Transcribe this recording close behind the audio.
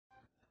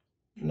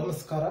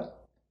ನಮಸ್ಕಾರ.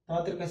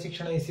 ತಾಂತ್ರಿಕ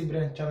ಶಿಕ್ಷಣ ಇಸಿ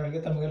ಬ್ರಾಂಚ್ ಚಾನಲ್ಗೆ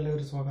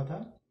ತಮಗೆಲ್ಲರಿಗೂ ಸ್ವಾಗತ.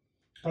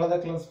 ಕಳೆದ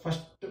class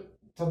first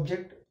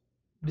subject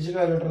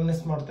digital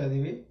electronics ಮಾಡ್ತಾ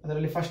ಇದೀವಿ.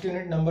 ಅದರಲ್ಲಿ first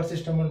unit number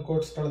system and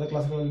codes ಕಳೆದ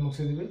ಕ್ಲಾಸ್ಗಳಲ್ಲಿ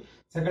ಮುಗಿಸಿದ್ವಿ.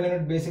 Second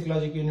unit basic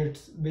logic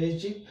units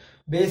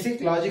basic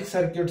logic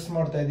circuits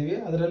ಮಾಡ್ತಾ ಇದೀವಿ.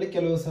 ಅದರಲ್ಲಿ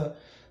ಕೆಲವು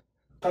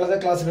ಕಳೆದ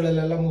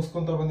ಕ್ಲಾಸ್ಗಳಲ್ಲೆಲ್ಲ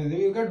ಮುಗಿಸ್ಕೊಂತ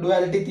ಬಂದಿದ್ದೀವಿ. ಈಗ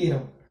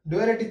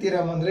ಡ್ಯುಯಾಲಿಟಿ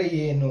ಥಿಯರಮ್ ಅಂದ್ರೆ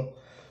ಏನು?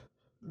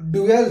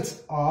 ಡ್ಯುಯಲ್ಸ್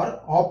R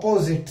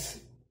opposites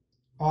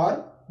R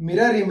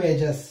mirror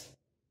images.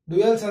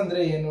 ಡ್ಯುಯಲ್ಸ್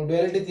ಅಂದ್ರೆ ಏನು?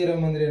 ಡ್ಯುಯಾಲಿಟಿ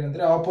ಥಿಯರಮ್ ಅಂದ್ರೆ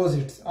ಏನಂದ್ರೆ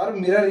opposites R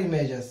mirror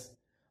images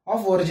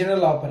of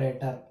original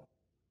operator.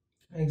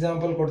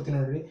 Example ಕೊಡ್ತೀನಿ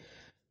ನೋಡ್ರಿ.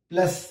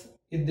 ಪ್ಲಸ್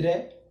ಇದ್ರೆ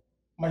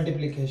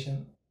ಮಲ್ಟಿಪ್ಲಿಕೇಶನ್,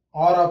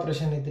 ಆರ್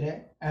ಆಪರೇಷನ್ ಇದ್ರೆ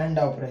ಆಂಡ್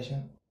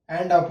ಆಪರೇಷನ್,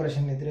 ಆಂಡ್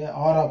ಆಪರೇಷನ್ ಇದ್ರೆ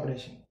ಆರ್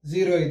ಆಪರೇಷನ್,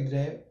 0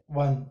 ಇದ್ರೆ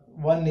 1,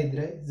 1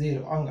 ಇದ್ರೆ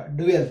 0. ಹಂಗ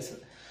ಡ್ಯುಯಲ್ಸ್.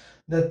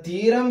 The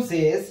theorem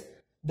says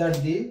that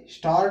the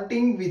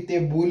starting with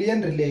a boolean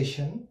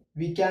relation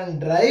we can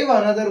drive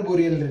another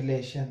boolean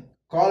relation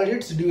called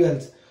its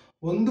duals.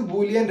 ಒಂದು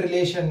Boolean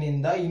relation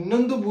ನಿಂದ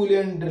ಇನ್ನೊಂದು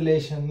Boolean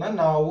relation ನ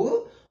ನಾವು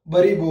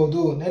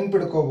ಬರಿಬಹುದು,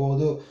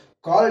 ನೆನ್ಪಿಡ್ಕೋಬಹುದು.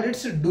 Called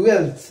it's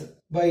ಡ್ಯುಯಲ್ಸ್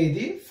by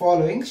the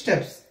following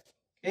steps.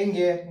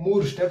 ಹೆಂಗೆ?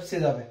 3 steps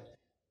ಇದಾವೆ.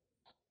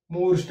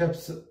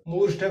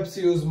 3 ಸ್ಟೆಪ್ಸ್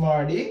ಯೂಸ್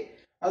ಮಾಡಿ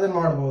ಅದನ್ನ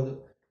ಮಾಡಬಹುದು.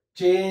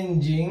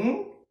 Changing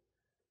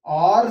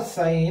R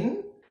sign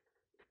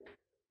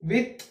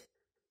with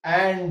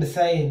and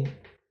sign.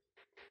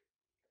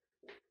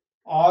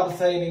 or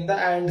sign ಇಂದ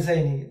and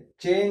sign ಗೆ.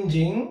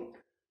 changing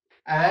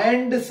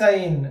and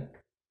sign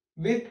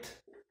with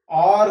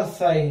or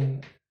sign.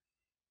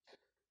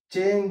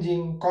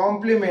 changing,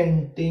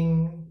 complementing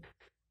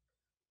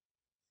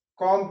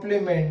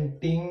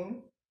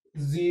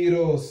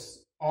zeros,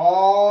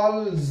 all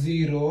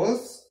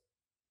zeros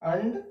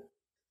and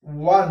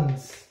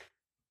ones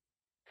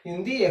in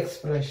the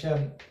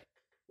expression.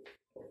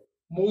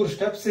 3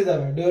 steps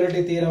ಇದಾವೆ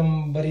duality theorem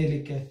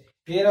ಬರೆಯಲಿಕ್ಕೆ.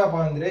 ಏನಪ್ಪಾ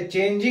ಅಂದ್ರೆ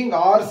changing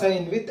R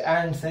sign with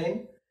and sign,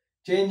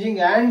 changing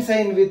and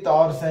sign with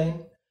R sign,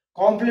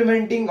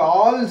 complementing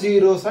all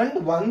zeros and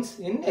once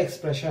in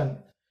expression.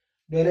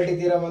 Duality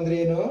theorem ಅಂದ್ರೆ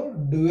ಏನು?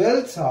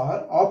 ಡ್ಯುಯಲ್ಸ್ R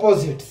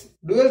opposites.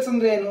 ಡ್ಯುಯಲ್ಸ್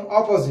ಅಂದ್ರೆ ಏನು?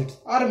 Opposites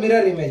R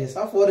mirror images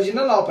of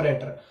original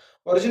operator.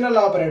 Original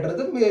operator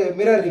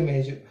mirror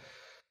image.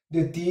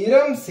 The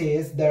theorem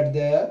says that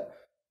the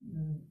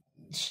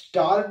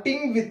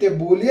starting with a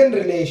boolean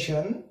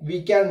relation we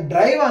can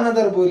drive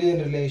another boolean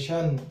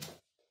relation.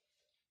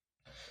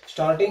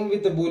 Starting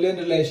with a boolean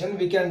relation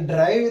we can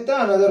drive with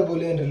another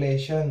boolean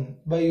relation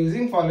by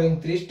using following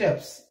 3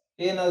 steps.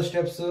 ಏನದು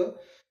steps?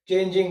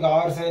 changing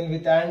r sign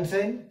with and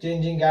sign,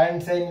 changing and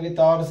sign with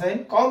r sign,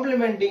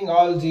 complementing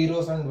all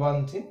zeros and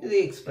ones in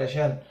the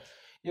expression.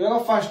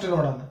 ಇವಾಗ first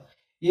ನೋಡೋಣ.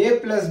 a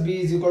plus b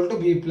is equal to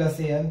b plus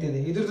a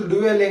ಅಂತಿದೆ. ಇದ್ರದ್ದು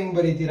dual ಹೆಂಗ್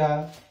ಬರೀತೀರಾ?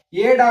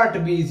 a dot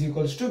b is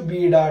equals to b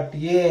dot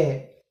a.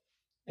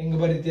 ಹೆಂಗ್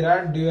ಬರೀತೀರಾ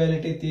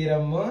duality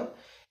theorem?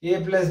 a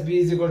plus b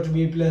is equal to b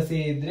plus a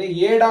ಇದ್ರೆ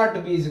a dot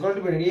b is equal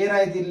to b.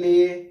 ಏನಾಯ್ತು ಇಲ್ಲಿ?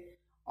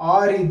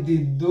 r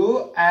ಇದ್ದಿದ್ದು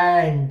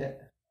and,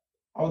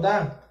 ಹೌದಾ?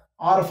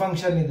 r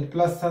function ಇದು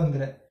plus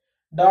ಅಂದ್ರೆ,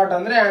 dot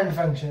ಅಂದ್ರೆ and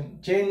function.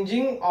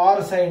 Changing r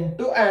sign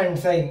to and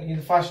sign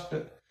ಇದು first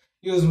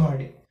use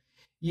ಮಾಡಿ.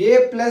 a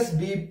plus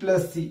b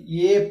plus c,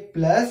 a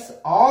plus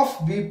of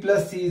b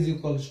plus c is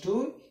equals to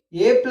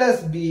a plus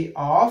b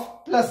of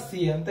plus c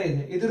ಅಂತ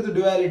ಇದೆ. ಇದ್ರದ್ದು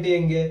duality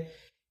ಹೆಂಗೆ?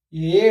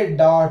 a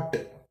dot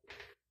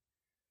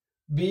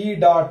b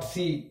dot c,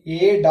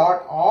 a dot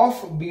of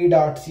b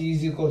dot c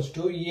is equals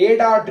to a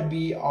dot b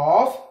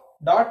of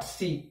dot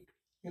c.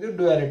 ಇದು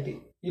duality.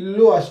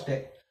 ಇಲ್ಲೂ ಅಷ್ಟೇ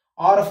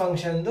R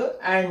function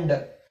and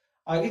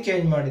ಆಗಿ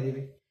change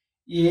ಮಾಡಿದೀವಿ.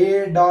 a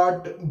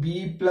dot b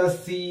plus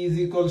c is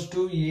equals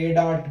to a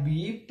dot b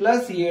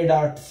plus a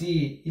dot c.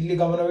 ಇಲ್ಲಿ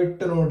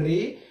ಗಮನವಿಟ್ಟು ನೋಡ್ರಿ,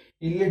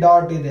 ಇಲ್ಲಿ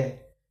dot ಇದೆ.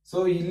 ಸೊ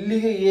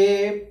ಇಲ್ಲಿಗೆ a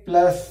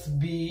plus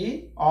b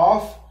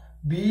of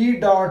b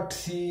dot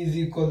c is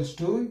equals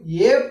to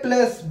a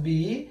plus b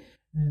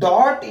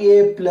dot a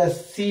plus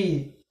c.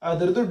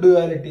 ಅದರದ್ದು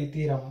duality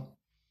theorem.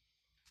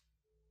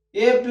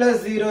 a plus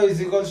 0 is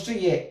equals to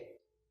a,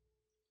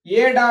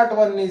 a dot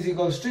 1 is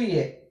equals to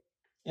a.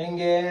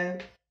 ಹೆಂಗೆ?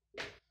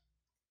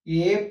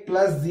 a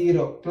plus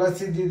 0 plus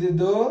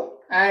ಇದ್ದಿದ್ದು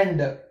and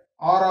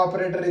R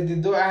operator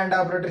ಇದ್ದಿದ್ದು and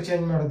operator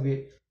change ಮಾಡಿದ್ವಿ.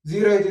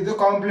 0 ಇದ್ದಿದ್ದು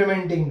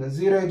complementing,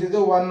 0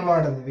 ಇದ್ದಿದ್ದು 1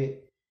 ಮಾಡಿದ್ವಿ.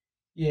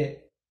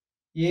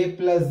 a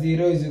plus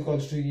 0 is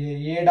equals to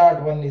a dot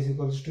 1 is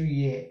equals to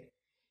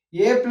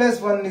a plus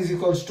 1 is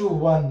equals to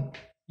 1,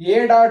 a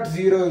dot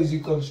 0 is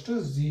equals to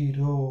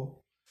 0,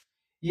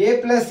 a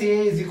plus a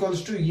is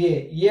equals to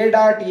a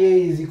dot a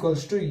is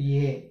equals to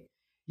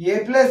a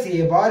plus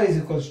a bar is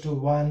equals to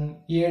 1,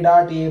 a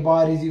dot a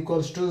bar is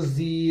equals to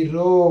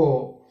 0,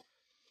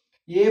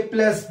 a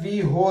plus b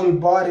whole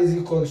bar is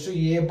equals to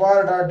a bar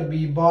dot b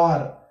bar.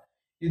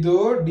 ಇದು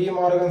De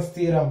Morgan's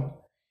theorem.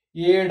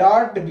 a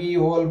dot b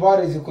whole bar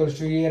is equals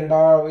to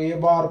a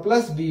bar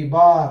plus b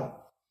bar.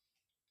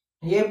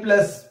 a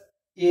plus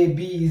ab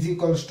is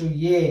equals to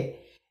a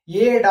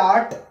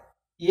dot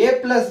a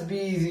plus b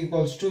is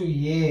equals to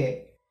a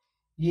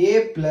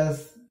plus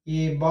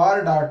a bar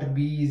dot b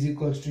is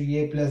equals to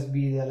a plus b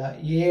ಇದಲ್ಲ.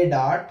 a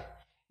dot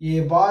a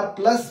bar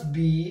plus b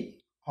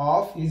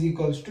of is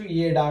equals to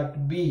A dot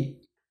B.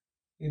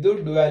 ಇದು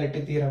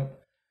duality theorem.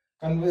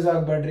 Confuse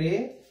ಆಗಬೇಡ್ರಿ,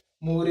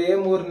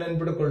 ಮೂರು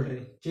ನೆನ್ಪಿಡ್ಕೊಳ್ರಿ.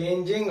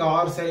 Changing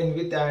R sign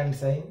with and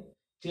sign,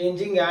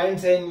 changing and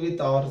sign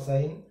with R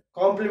sign,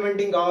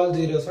 complementing all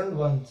zeros and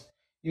once.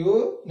 ಇವು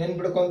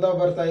ನೆನ್ಪಿಡ್ಕೊಂತ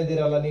ಬರ್ತಾ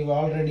ಇದ್ದೀರಲ್ಲ ನೀವು.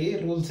 Already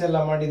rules ಎಲ್ಲ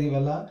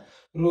ಮಾಡಿದೀವಲ್ಲ,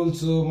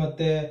 rules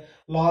ಮತ್ತೆ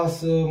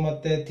loss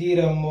ಮತ್ತೆ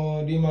theorem,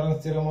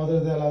 ಡಿಮಾರ್ಗನ್ಸ್ theorem,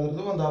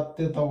 ಅದ್ರದ್ದು ಒಂದು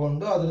 10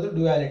 ತಗೊಂಡು ಅದ್ರದ್ದು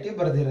ಡ್ಯುಯಾಲಿಟಿ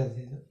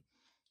ಬರ್ದಿರೋದು.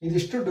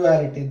 ಇದಿಷ್ಟು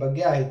ಡ್ಯುಯಾಲಿಟಿ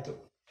ಬಗ್ಗೆ ಆಯ್ತು.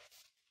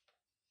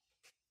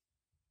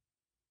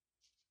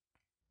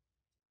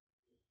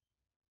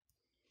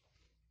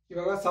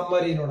 ಇವಾಗ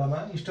ಸಮ್ಮರಿ ನೋಡೋಣ,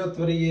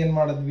 ಇಷ್ಟೊತ್ತವರೆಗೆ ಏನ್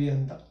ಮಾಡಿದ್ವಿ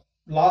ಅಂತ.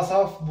 Loss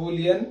of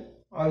Boolean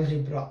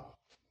algebra,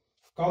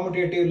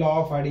 commutative law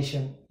of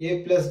addition, a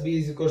plus b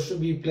is equals to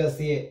b plus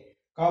a,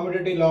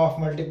 commutative law of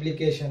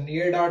multiplication,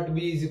 a dot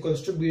b is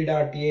equals to b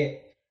dot a,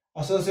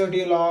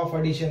 associative law of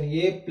addition,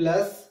 a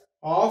plus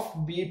of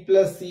b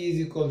plus c is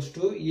equals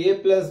to a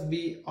plus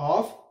b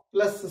of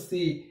plus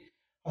c,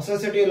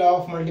 associative law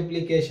of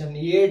multiplication,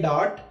 a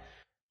dot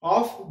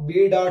of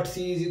b dot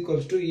c is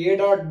equals to a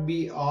dot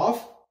b of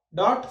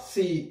dot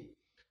c,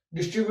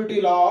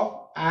 distributive law of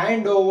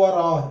and over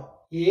r,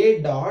 a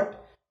dot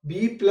b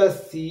plus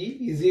c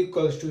is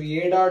equals to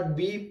a dot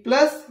b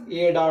plus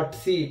a dot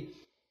c,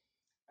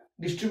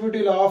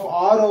 distributive law of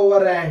r over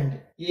and,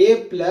 a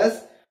plus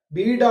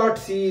b dot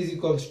c is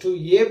equals to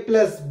a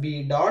plus b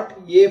dot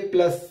a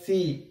plus c.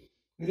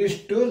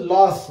 ಇದಿಷ್ಟು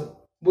loss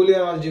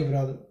Boolean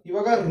ಆಲ್ಜಿಬ್ರಾದು.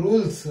 ಇವಾಗ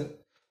rules.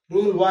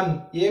 Rule 1,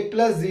 a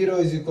plus 0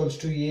 is equals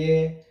to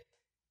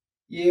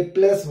a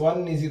plus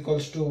 1 is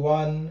equals to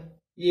 1,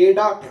 a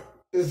dot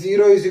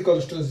 0 is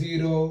equals to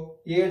 0,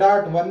 a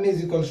dot 1 is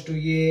equals to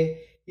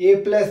a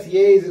plus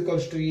a is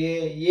equals to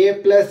a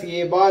plus a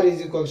bar is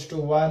equals to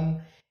 1,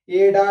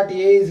 a dot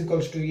a is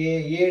equals to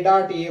a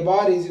dot a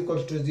bar is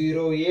equals to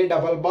 0, a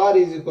double bar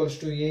is equals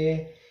to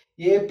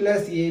a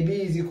plus ab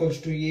is equals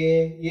to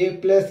a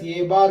plus a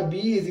bar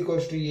b is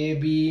equals to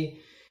ab,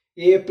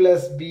 a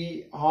plus b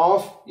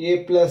of a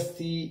plus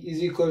c is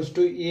equals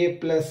to a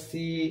plus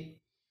c,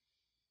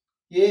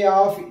 a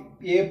of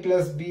a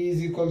plus b is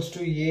equals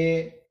to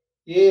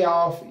a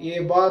of a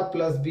bar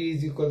plus b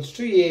is equals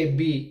to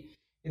ab.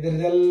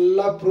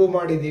 ಇದರದೆಲ್ಲ prove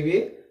ಮಾಡಿದೀವಿ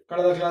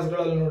ಕಳೆದ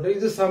ಕ್ಲಾಸ್ಗಳಲ್ಲಿ ನೋಡ್ರಿ.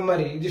 ಇದು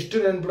summary. ಇದಿಷ್ಟು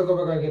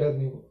ನೆನ್ಪಿಡ್ಕೋಬೇಕಾಗಿರೋದು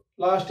ನೀವು.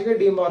 ಲಾಸ್ಟ್ಗೆ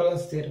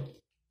ಡಿಮಾರ್ಗನ್ಸ್ theorem,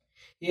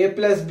 a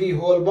plus b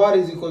whole bar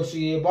is equals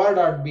to a bar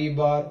dot b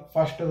bar,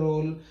 first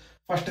rule,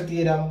 first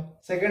theorem.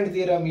 Second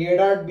theorem, a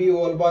dot b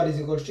whole bar is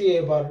equals to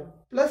a bar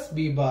plus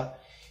b bar.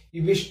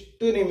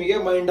 ಇವಿಷ್ಟು ನಿಮಗೆ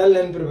mind ಅಲ್ಲಿ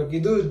ನೆನ್ಪಿರ್ಬೇಕು.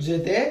 ಇದು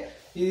ಜೊತೆ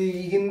ಈ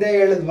ಹಿಂದೆ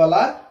ಹೇಳಿದ್ವಲ್ಲ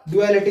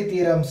duality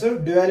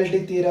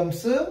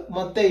theorems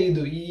ಮತ್ತೆ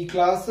ಇದು. ಈ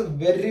class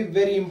very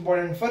very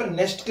important for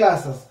next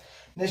classes.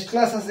 Next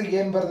classes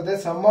ಏನ್ ಬರ್ತದೆ,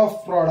 some of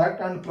product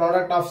and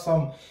product of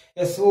some,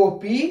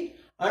 SOP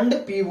and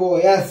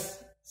POS,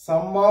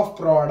 some of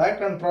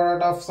product and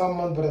product of some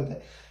ಅಂತ ಬರುತ್ತೆ.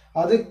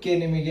 ಅದಕ್ಕೆ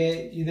ನಿಮಗೆ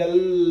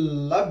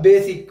ಇದೆಲ್ಲ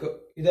ಬೇಸಿಕ್,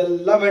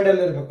 ಇದೆಲ್ಲ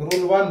ಮೈಂಡಲ್ಲಿ ಇರಬೇಕು.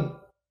 Rule 1,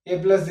 a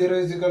plus 0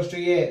 is equals to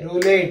a.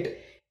 Rule 8,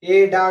 a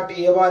dot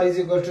a bar is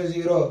equals to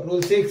 0.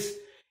 Rule 6,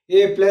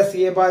 a plus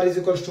a bar is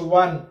equals to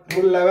 1.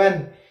 Rule 11,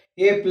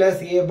 a plus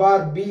a bar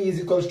b is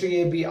equals to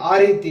ab. ಆ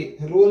ರೀತಿ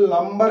rule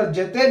number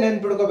ಜೊತೆ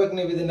ನೆನ್ಪಿಡ್ಕೋಬೇಕು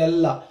ನೀವು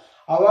ಇದನ್ನೆಲ್ಲ.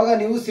 ಅವಾಗ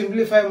ನೀವು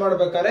simplify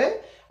ಮಾಡ್ಬೇಕಾದ್ರೆ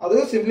ಅದು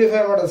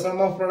simplify ಮಾಡೋದು some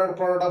of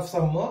product of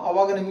some.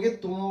 ಅವಾಗ ನಿಮಗೆ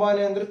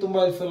ತುಂಬಾನೇ ಅಂದ್ರೆ ತುಂಬಾ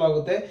ಹೆಲ್ಪ್ಫುಲ್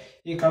ಆಗುತ್ತೆ.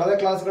 ಈ ಕಳೆದ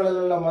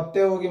ಕ್ಲಾಸ್ಗಳಲ್ಲೆಲ್ಲ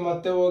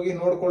ಮತ್ತೆ ಹೋಗಿ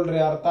ನೋಡ್ಕೊಳ್ರಿ.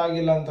 ಅರ್ಥ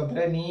ಆಗಿಲ್ಲ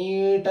ಅಂತಂದ್ರೆ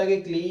ನೀಟಾಗಿ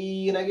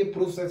ಕ್ಲೀನ್ ಆಗಿ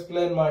ಪ್ರೂಫ್ಸ್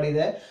ಎಕ್ಸ್ಪ್ಲೈನ್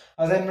ಮಾಡಿದೆ,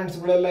 ಅಸೈನ್ಮೆಂಟ್ಸ್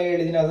ಗಳೆಲ್ಲ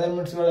ಹೇಳಿದೀನಿ,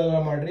 ಅಸೈನ್ಮೆಂಟ್ಸ್ ಗಳೆಲ್ಲ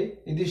ಮಾಡ್ರಿ.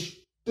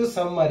 ಇದಿಷ್ಟು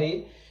ಸಮ್ಮರಿ.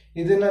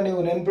 ಇದನ್ನ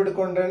ನೀವು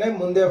ನೆನ್ಪಿಟ್ಕೊಂಡ್ರೇನೆ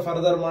ಮುಂದೆ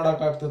ಫರ್ದರ್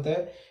ಮಾಡಕ್ ಆಗ್ತದೆ.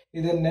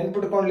 ಇದನ್ನ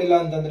ನೆನ್ಪಿಟ್ಕೊಂಡ್ಲಿಲ್ಲ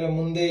ಅಂತಂದ್ರೆ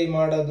ಮುಂದೆ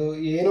ಮಾಡೋದು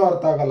ಏನೂ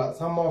ಅರ್ಥ ಆಗಲ್ಲ.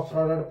 Some of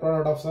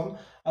product of some.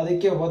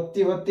 ಅದಕ್ಕೆ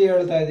ಒತ್ತಿ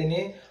ಹೇಳ್ತಾ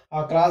ಇದ್ದೀನಿ. ಆ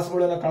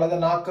ಕ್ಲಾಸ್ಗಳನ್ನ, ಕಳೆದ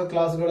 4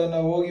 ಕ್ಲಾಸ್ಗಳನ್ನ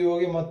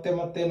ಹೋಗಿ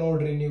ಮತ್ತೆ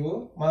ನೋಡ್ರಿ. ನೀವು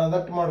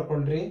ಮನದಟ್ಟು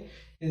ಮಾಡ್ಕೊಳ್ರಿ.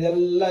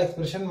 ಇದೆಲ್ಲ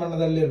ಎಕ್ಸ್ಪ್ರೆಷನ್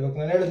ಮನದಲ್ಲಿ ಇರ್ಬೇಕು.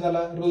 ನಾನು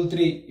ಹೇಳಿದ್ನಲ್ಲ, rule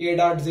 3, a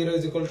dot 0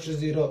 is equals to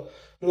 0.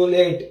 Rule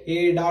 8, a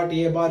dot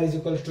a bar is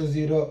equals to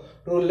 0.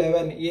 Rule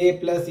 11, a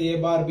plus a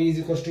bar b is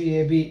equals to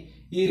ab.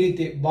 ಈ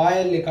ರೀತಿ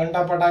ಬಾಯಲ್ಲಿ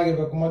ಕಂಠಪಾಠ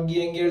ಆಗಿರ್ಬೇಕು. ಮಗ್ಗಿ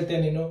ಹೆಂಗ್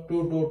ಹೇಳ್ತೇನೆ ನೀನು,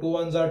 2 2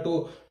 1s are 2,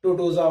 2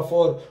 2s are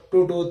 4,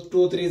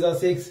 2 3s are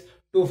 6,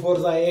 2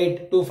 4s are 8,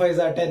 2 5s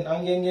are 10.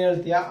 ಹಂಗೆ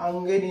ಹೇಳ್ತೀಯ.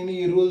 ಹಂಗೆ ನೀನು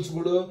ಈ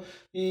ರೂಲ್ಸ್ಗಳು,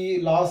 ಈ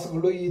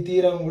ಲಾಸ್ಗಳು, ಈ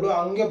ಥಿಯರಮ್ಗಳು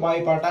ಹಂಗೆ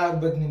ಬಾಯಿಪಾಠ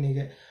ಆಗ್ಬೇಕು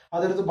ನಿನಗೆ.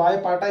 ಅದ್ರದ್ದು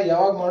ಬಾಯಿಪಾಠ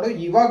ಯಾವಾಗ ಮಾಡು,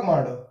 ಇವಾಗ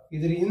ಮಾಡು.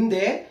 ಇದ್ರ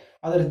ಹಿಂದೆ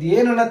ಅದ್ರದ್ದು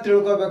ಏನನ್ನ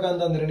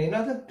ತಿಳ್ಕೊಬೇಕಂತಂದ್ರೆ ನೀನು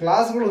ಅದ್ರ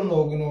ಕ್ಲಾಸ್ಗಳನ್ನ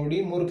ಹೋಗಿ ನೋಡಿ,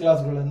 3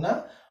 ಕ್ಲಾಸ್ಗಳನ್ನ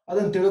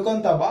ಅದನ್ನ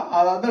ತಿಳ್ಕೊಂತ ಬಾ.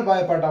 ಅದಾದ್ಮೇಲೆ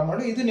ಬಾಯಿಪಾಠ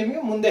ಮಾಡು. ಇದು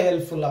ನಿಮಗೆ ಮುಂದೆ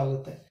ಹೆಲ್ಪ್ಫುಲ್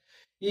ಆಗುತ್ತೆ.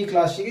 ಈ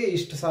ಕ್ಲಾಸಿಗೆ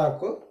ಇಷ್ಟು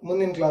ಸಾಕು.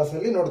 ಮುಂದಿನ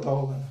ಕ್ಲಾಸಲ್ಲಿ ನೋಡ್ತಾ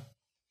ಹೋಗೋಣ.